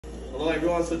Hello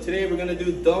everyone, so today we're going to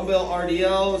do dumbbell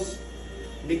RDLs.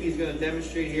 Nikki's going to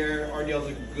demonstrate here.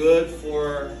 RDLs are good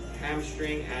for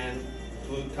hamstring and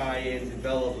glute tie-in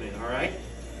development, alright?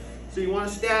 So you want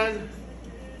to stand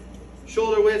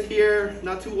shoulder width here,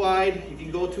 not too wide. If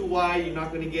you go too wide, you're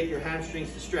not going to get your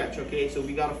hamstrings to stretch, okay? So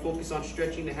we got to focus on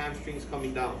stretching the hamstrings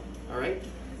coming down, alright?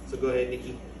 So go ahead,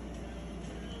 Nikki.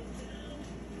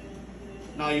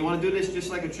 Now you want to do this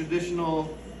just like a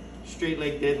traditional straight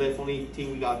leg deadlift, only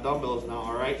thing we got dumbbells now,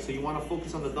 alright? So you want to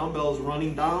focus on the dumbbells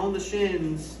running down the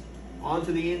shins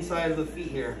onto the inside of the feet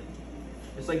here.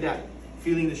 Just like that.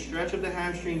 Feeling the stretch of the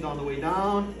hamstrings on the way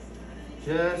down.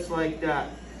 Just like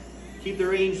that. Keep the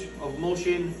range of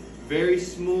motion very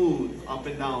smooth up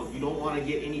and down. You don't want to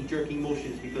get any jerking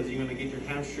motions because you're going to get your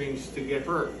hamstrings to get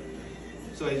hurt.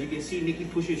 So as you can see, Nikki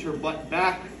pushes her butt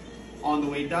back on the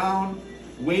way down.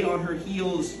 Weight on her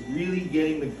heels, really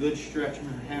getting the good stretch of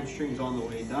her hamstrings on the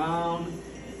way down.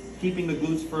 Keeping the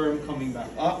glutes firm, coming back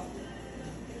up,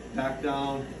 back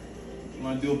down. You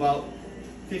want to do about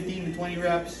 15 to 20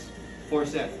 reps, 4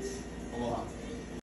 sets. Aloha.